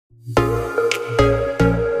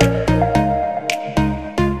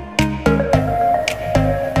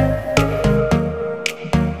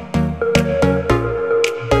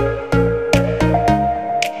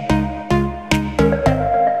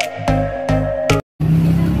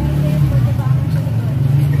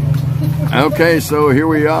Okay, so here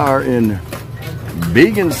we are in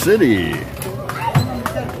Vigan City.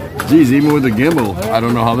 Geez, even with the gimbal, I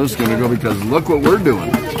don't know how this is going to go because look what we're doing.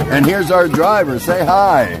 And here's our driver. Say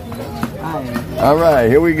hi. Hi. All right,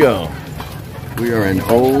 here we go. We are in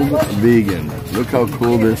Old Vigan. Look how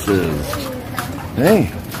cool this is.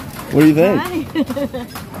 Hey, what do you think? Hi.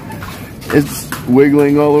 It's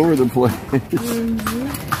wiggling all over the place.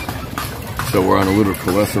 So we're on a little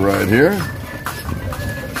Kalesa ride here.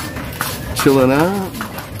 Chilling out.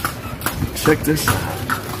 Check this out.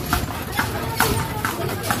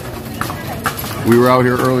 We were out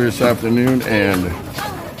here earlier this afternoon and,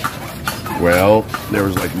 well, there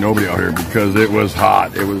was like nobody out here because it was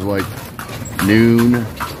hot. It was like noon.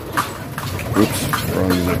 Oops,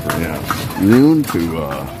 wrong zipper, yeah. Noon to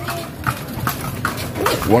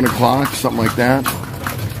 1 o'clock, something like that.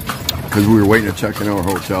 Because we were waiting to check in our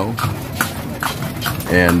hotel.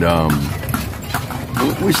 And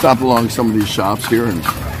we stopped along some of these shops here and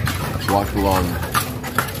walked along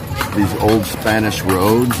these old Spanish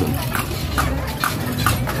roads, and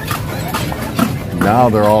now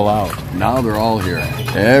they're all out. Now they're all here.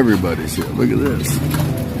 Everybody's here. Look at this.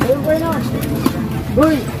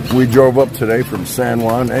 We drove up today from San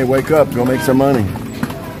Juan. Hey, wake up. Go make some money.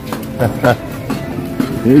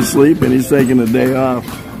 He's sleeping. He's taking a day off.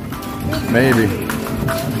 Maybe.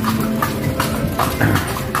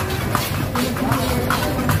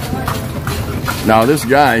 Now this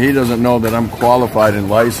guy, he doesn't know that I'm qualified and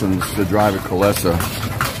licensed to drive a Kalesa.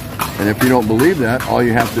 And if you don't believe that, all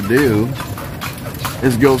you have to do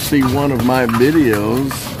is go see one of my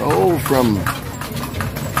videos, from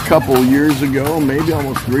a couple years ago, maybe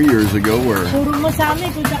almost 3 years ago, where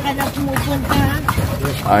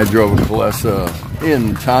I drove a Kalesa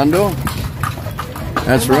in Tondo.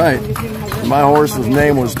 That's right. My horse's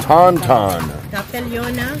name was Tauntaun.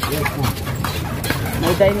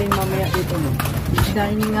 May dining mamaya dito mo.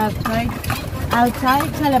 Dining outside? Outside?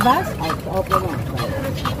 Sa labas?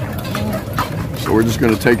 So we're just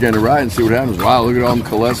going to take in a ride and see what happens. Wow, look at all them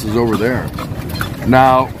Kalesas over there.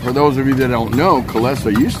 Now, for those of you that don't know,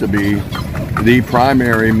 Kalesa used to be the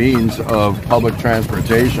primary means of public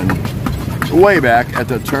transportation way back at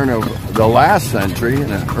the turn of the last century, in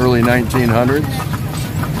the early 1900s.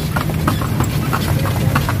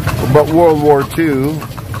 But World War II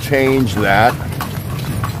changed that.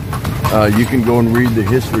 You can go and read the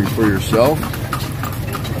history for yourself,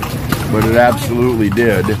 but it absolutely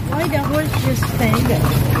did. Why the horse just staying there?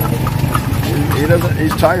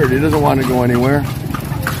 He's tired. He doesn't want to go anywhere.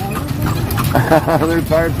 They're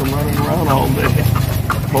tired from running around all day,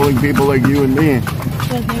 pulling people like you and me.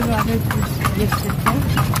 So they rather just sit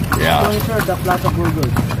there? Yeah. So the Plaza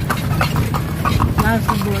Burgers.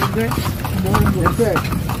 Plaza Burgers?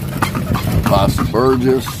 Plaza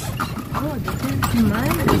Burgess. Oh, this is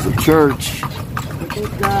mine. There's a church.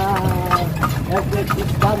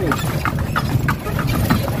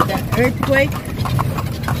 The earthquake.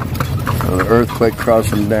 The earthquake caused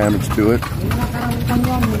some damage to it.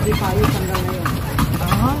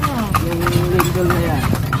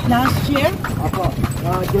 Last year?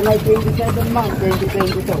 July 27 month,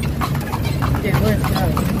 2022. There was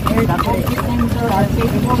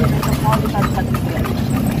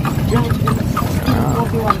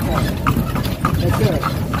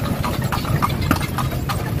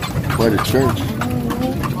Quite a church.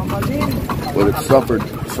 But it suffered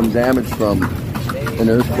some damage from an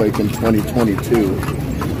earthquake in 2022,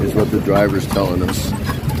 is what the driver's telling us.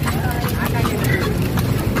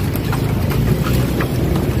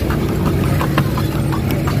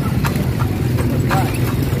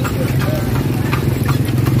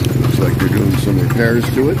 Looks like they're doing some repairs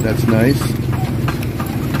to it. That's nice.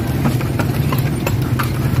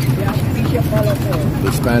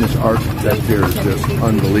 The Spanish architecture is just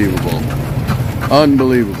unbelievable.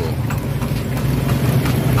 Unbelievable.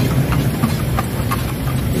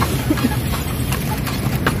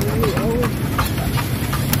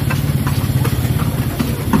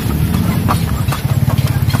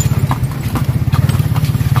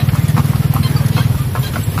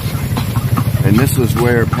 And this is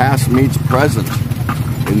where past meets present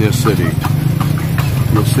in this city.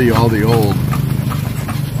 You'll see all the old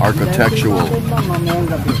architectural.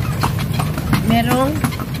 Merong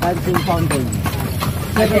Dancing fountain.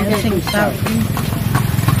 dancing fountain.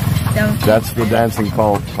 That's the dancing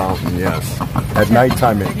fountain, yes. At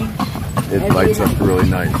nighttime it lights up really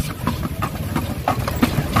nice.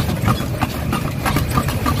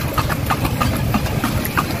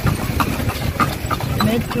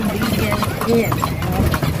 to Vigan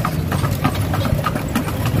Inn.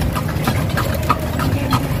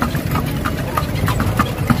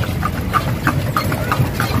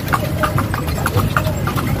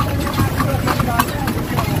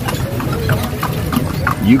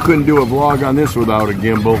 You couldn't do a vlog on this without a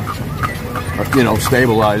gimbal, you know,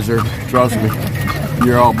 stabilizer. Trust me,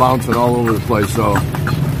 you're all bouncing all over the place. So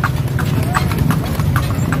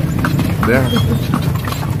there,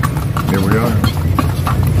 here we are.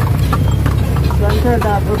 Sir,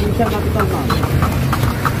 the provincial capital now.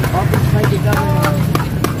 Office by the governor.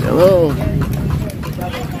 Hello.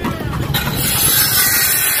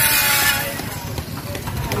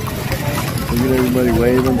 Look at everybody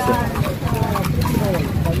waving.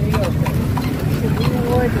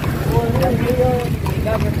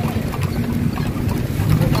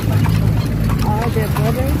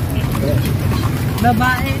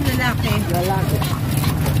 Babae, lalaki.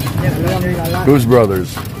 Whose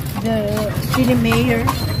brothers? The city mayor.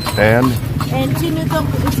 And sino to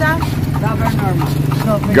isa?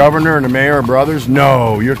 Governor. governor and the mayor are brothers?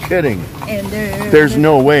 No, you're kidding. And There's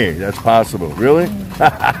no way that's possible. Really?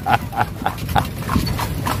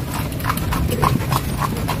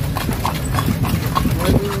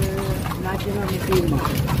 National Museum.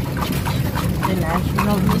 the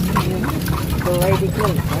National Museum. So already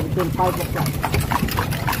closed until 5 o'clock.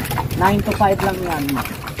 9 to 5 lang yan.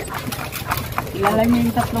 Kilala niyo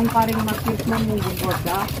yung tatlong paring market mo yung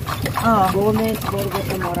Burgos, Oh. Gomez, Burgos,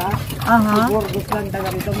 Zamora. Si Burgos lang taga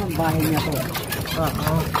rito, ang bahay niya to.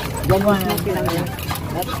 Yan yung pinangalan.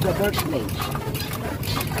 That's the birthplace.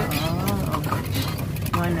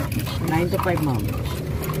 9 to 5, ma'am.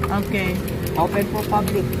 Okay. Open for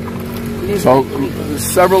public. So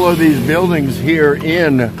several of these buildings here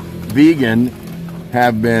in Vigan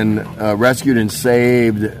have been rescued and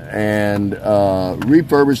saved and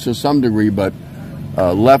refurbished to some degree, but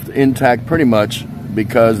left intact pretty much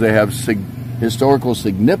because they have historical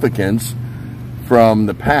significance from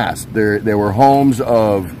the past. There were homes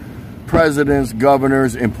of presidents,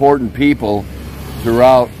 governors, important people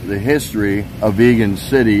throughout the history of Vigan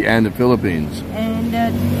City and the Philippines. And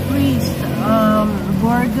the priest,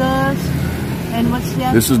 Burgos, and what's the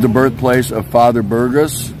other? This is the birthplace of Father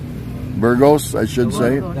Burgos, I should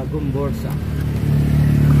say.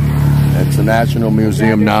 It's a National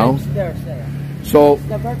Museum now. So,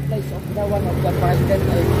 The birthplace of the one of the president.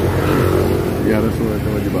 yeah, that's what I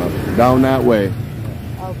told you about. Down that way,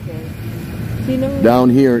 Okay. Sinong down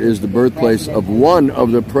here is the birthplace of one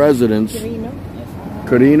of the presidents, Quirino?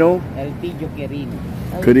 Quirino? Elpidio Quirino.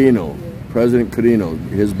 Quirino. President Quirino.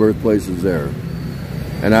 His birthplace is there.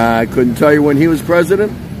 And I couldn't tell you when he was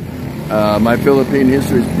president. My Philippine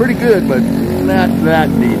history is pretty good, but not that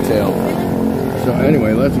detailed. So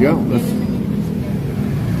anyway, let's go.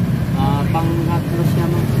 Pang-atros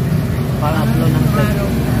naman. Pang-atlo ng tao.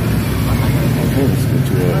 Let's get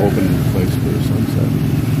to an open place for the sunset.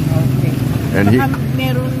 Okay. And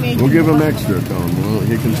we'll give him extra, Tom.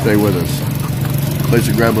 He can stay with us. Place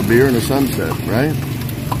to grab a beer and a sunset, right?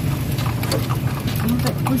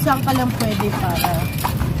 Kung saan ka lang pwede para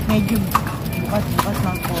medyo bukas-bukas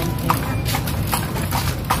ng konti.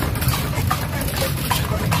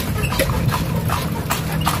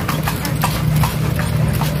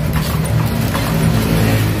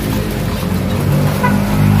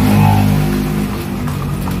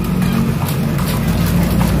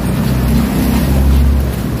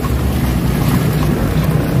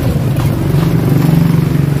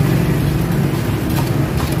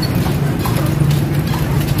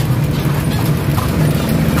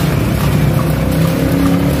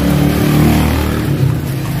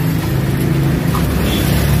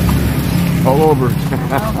 All over.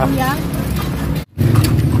 Kuya?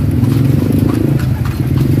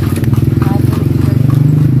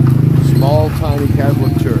 Small, tiny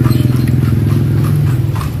Catholic church.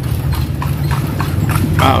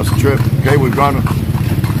 Wow, it's a trip. Okay, we've gone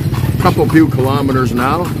a few kilometers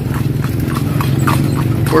now.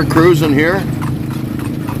 We're cruising here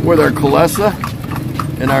with our Calessa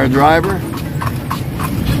and our driver.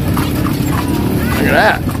 Look at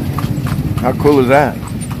that. How cool is that?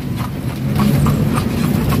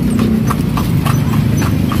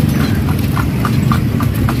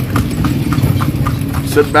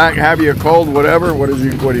 Sit back, have you a cold, whatever. What do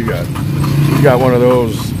you got? You got one of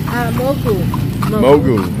those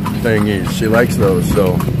Mogu thingies. She likes those,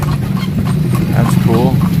 so that's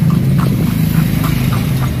cool.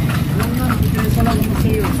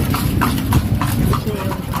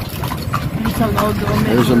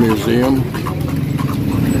 There's a museum.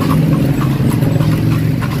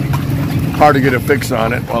 Hard to get a fix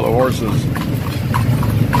on it while the horses.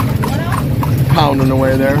 pounding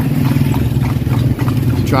away there.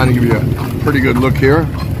 Trying to give you a pretty good look here.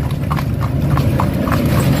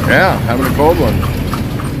 Yeah, having a cold one.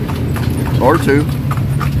 Or two.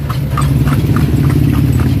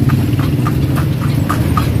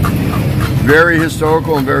 Very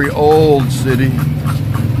historical and very old city,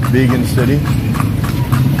 Vigan City.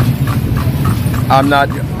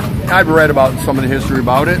 I've read about some of the history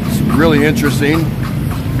about it. It's really interesting,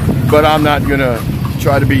 but I'm not gonna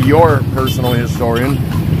try to be your personal historian.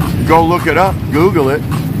 Go look it up, Google it,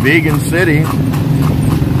 Vigan City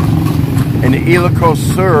in the Ilocos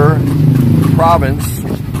Sur province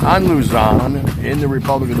on Luzon in the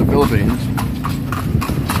Republic of the Philippines.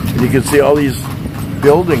 And you can see all these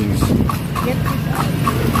buildings.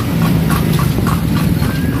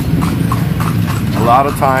 A lot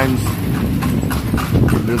of times,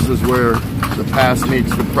 this is where the past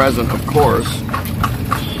meets the present, of course.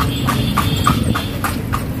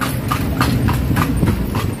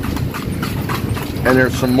 And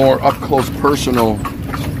there's some more up-close personal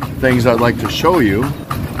things I'd like to show you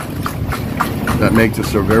that make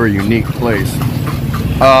this a very unique place.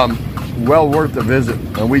 Well worth a visit.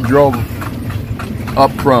 And we drove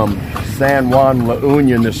up from San Juan, La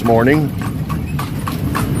Union this morning.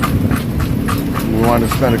 We want to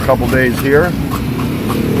spend a couple days here,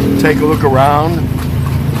 take a look around,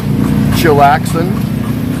 chillaxing.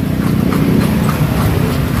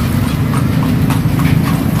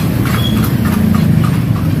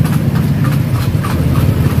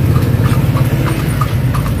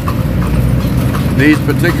 These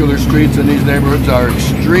particular streets in these neighborhoods are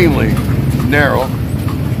extremely narrow,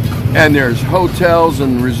 and there's hotels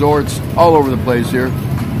and resorts all over the place here.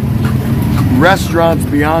 Restaurants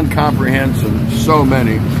beyond comprehension, so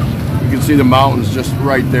many. You can see the mountains just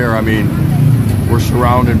right there. I mean, we're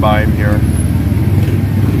surrounded by them here.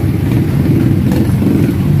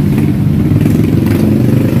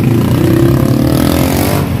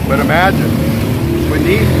 But imagine,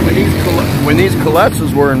 when these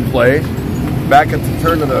colossus were in play, back at the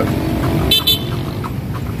turn of the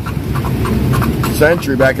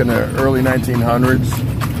century, back in the early 1900s,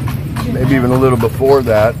 maybe even a little before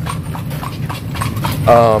that,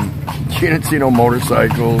 you didn't see no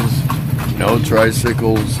motorcycles, no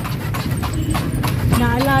tricycles.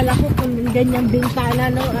 Naalala ko kung ganyang bintana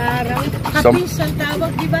noong araw. Kapis ang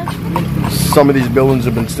tawag, di ba? Some of these buildings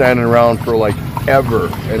have been standing around for like ever,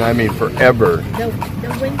 and I mean forever. The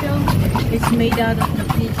window is made out of the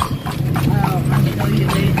piece. I'll show you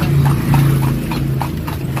later.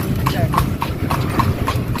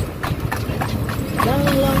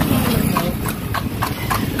 Long time ago.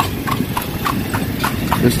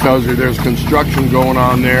 This tells you there's construction going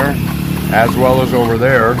on there, as well as over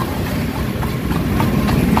there.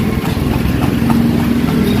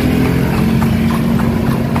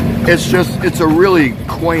 It's a really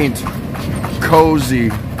quaint,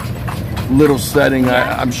 cozy little setting.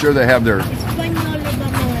 I'm sure they have their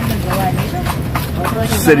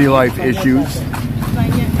city life issues,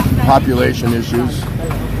 population issues.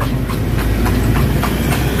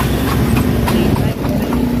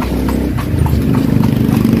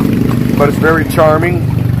 But it's very charming.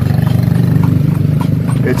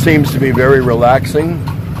 It seems to be very relaxing.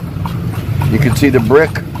 You can see the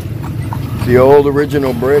brick, the old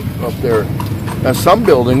original brick up there. Now some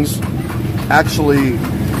buildings actually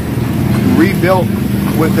rebuilt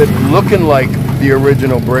with it looking like the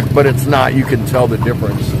original brick, but it's not. You can tell the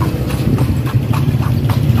difference.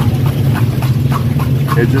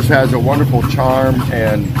 It just has a wonderful charm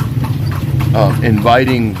and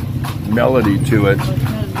inviting melody to it.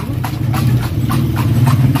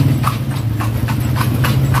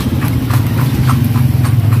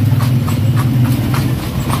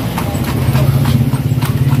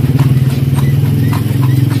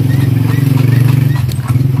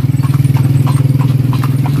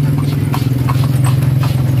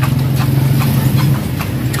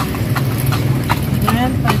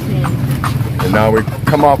 Now we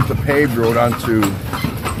come off the paved road onto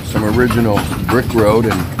some original brick road,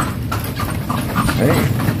 and hey,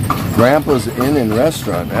 Grandpa's Inn and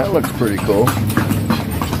Restaurant. That looks pretty cool.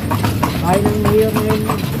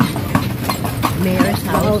 Mayor's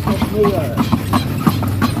house.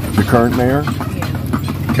 The current mayor?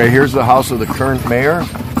 Yeah. Okay, here's the house of the current mayor.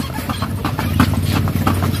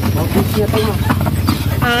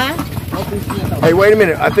 Huh? Hey, wait a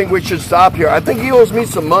minute. I think we should stop here. I think he owes me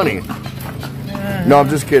some money. No, I'm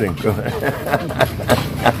just kidding. Go ahead.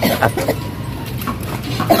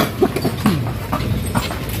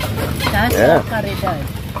 Yeah.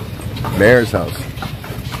 Mayor's house.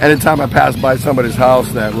 Anytime I pass by somebody's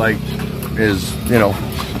house that like is, you know,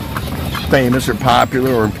 famous or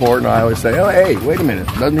popular or important, I always say, oh, hey, wait a minute,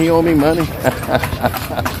 doesn't he owe me money?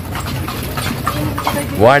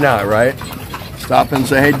 Why not, right? Stop and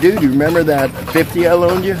say, hey, dude, you remember that 50 I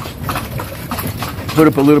loaned you? Put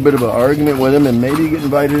up a little bit of an argument with him, and maybe you get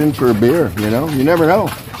invited in for a beer, you know? You never know.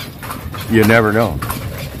 You never know.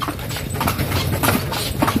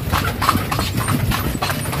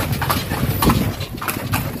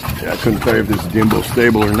 Yeah, I couldn't tell you if this gimbal's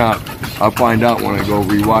stable or not. I'll find out when I go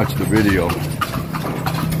rewatch the video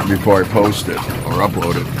before I post it or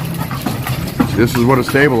upload it. This is what a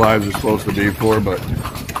stabilizer is supposed to be for, but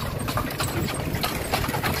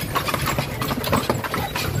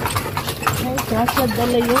Casa de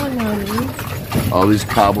Leon, honey. all these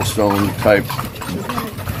cobblestone type.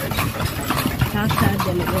 Casa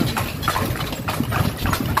de Leon.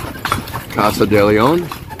 Casa de Leon.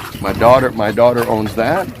 My daughter owns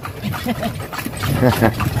that.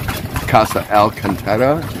 Casa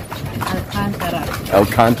Alcantara. Alcantara.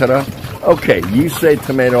 Alcantara. Okay, you say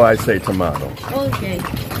tomato, I say tomato. Okay.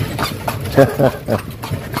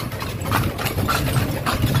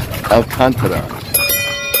 Alcantara.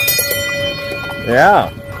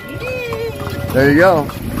 Yeah. There you go.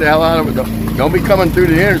 Get the hell out of it. Don't be coming through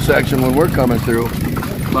the intersection when we're coming through.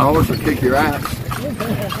 My horse will kick your ass.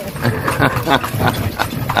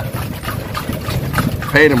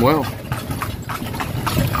 Paid him well.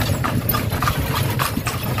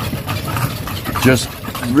 Just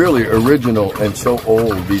really original and so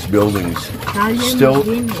old, these buildings.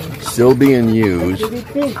 Still being used.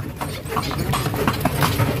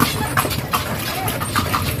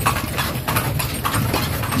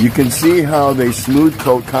 You can see how they smooth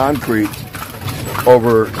coat concrete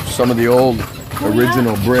over some of the old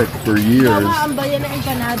original brick for years.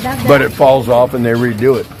 But it falls off and they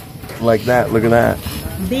redo it. Like that. Look at that.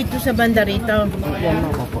 Dito sa banda rito.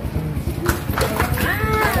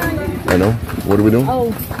 I know. What are we doing? Oh,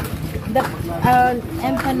 the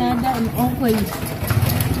empanada and always.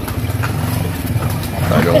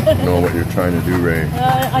 I don't know what you're trying to do, Ray.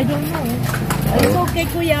 I don't know. It's okay,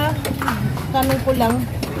 kuya. Tanong ko lang.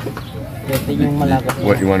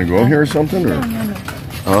 What, you want to go here or something? Or? No.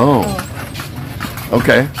 Oh.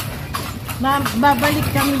 Okay.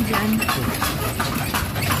 Babalik kami dyan.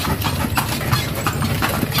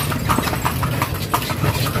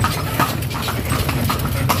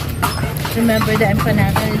 Remember the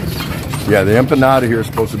empanadas? Yeah, the empanada here is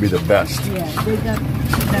supposed to be the best. Yeah, they got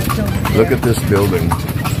that over there. Look at this building.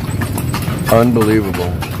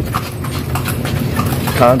 Unbelievable.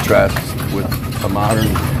 Contrasts with a modern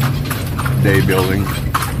day building.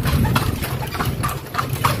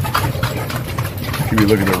 If you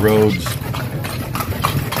look at the roads.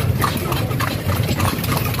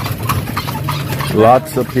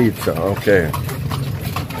 Lots of pizza, okay.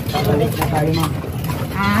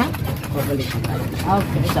 Huh?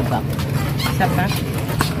 Okay, sabak.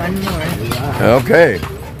 One more. Okay.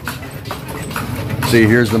 See,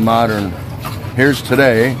 here's the modern. Here's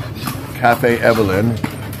today, Cafe Evelyn,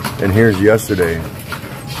 and here's yesterday.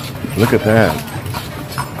 Look at that.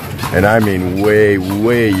 And I mean way,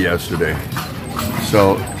 way yesterday.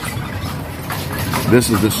 So, this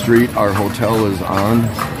is the street our hotel is on.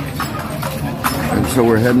 And so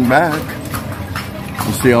we're heading back.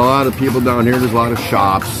 You see a lot of people down here. There's a lot of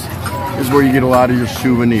shops. This is where you get a lot of your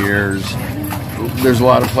souvenirs. There's a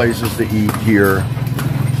lot of places to eat here.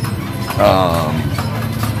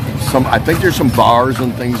 I think there's some bars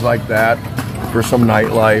and things like that for some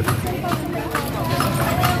nightlife.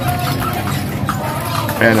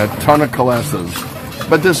 And a ton of Calesas.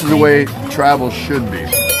 But this is the way travel should be.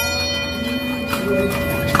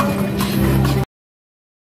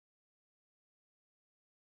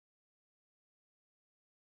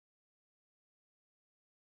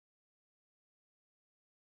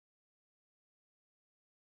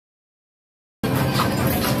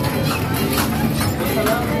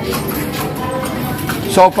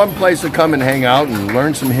 So a fun place to come and hang out and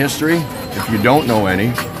learn some history if you don't know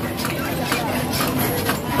any.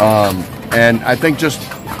 And I think just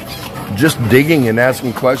digging and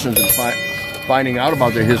asking questions and finding out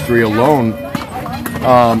about the history alone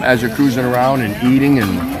as you're cruising around and eating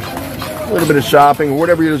and a little bit of shopping or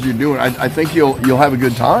whatever it is you're doing, I think you'll have a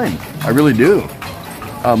good time. I really do.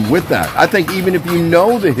 With that, I think even if you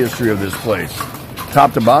know the history of this place,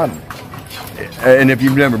 top to bottom, and if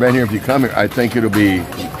you've never been here, if you come here, I think it'll be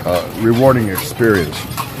a rewarding experience.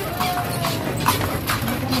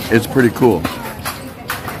 It's pretty cool.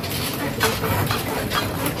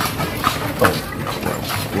 Oh,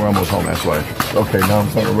 we're almost home, that's why. Okay, now I'm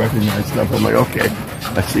starting to recognize stuff. I'm like, okay,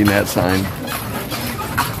 I've seen that sign.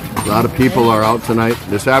 A lot of people are out tonight.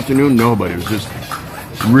 This afternoon, nobody. It was just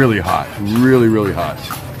Really hot. Really, really hot.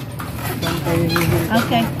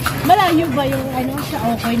 Okay. Malayo ba yung ano sa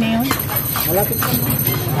okay na yun? Malapit ka na.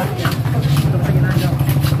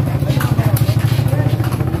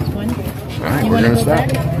 All right, we're going to stop.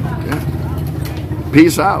 Yeah.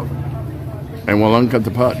 Peace out. And we'll uncut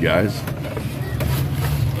the pot, guys.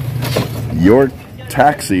 Your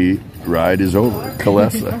taxi ride is over,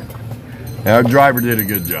 Kalesa. Our driver did a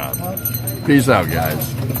good job. Peace out,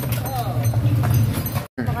 guys.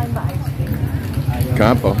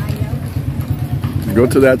 Campo. Go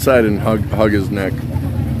to that side and hug his neck.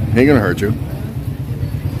 He ain't gonna hurt you.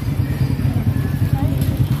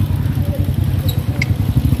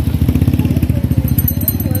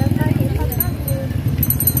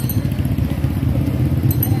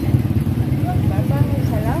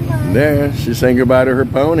 There, she's saying goodbye to her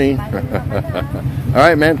pony. All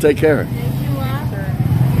right, man, take care.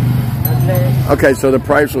 Okay, so the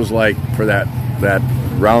price was like for that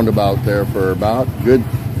roundabout there for about good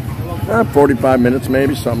 45 minutes,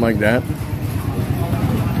 maybe something like that.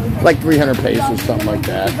 Like 300 pesos, something like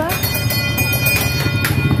that.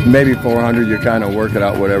 Maybe 400. You kind of work it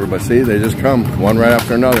out, whatever. But see, they just come one right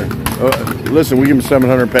after another. Listen, we give him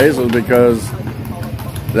 700 pesos because.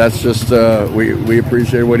 That's just we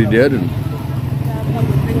appreciate what he did, and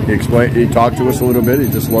he explained. He talked to us a little bit. He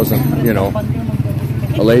just wasn't, you know,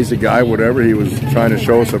 a lazy guy. Whatever. He was trying to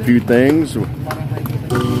show us a few things, this,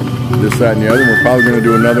 that, and the other. We're probably going to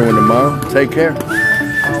do another one tomorrow. Take care.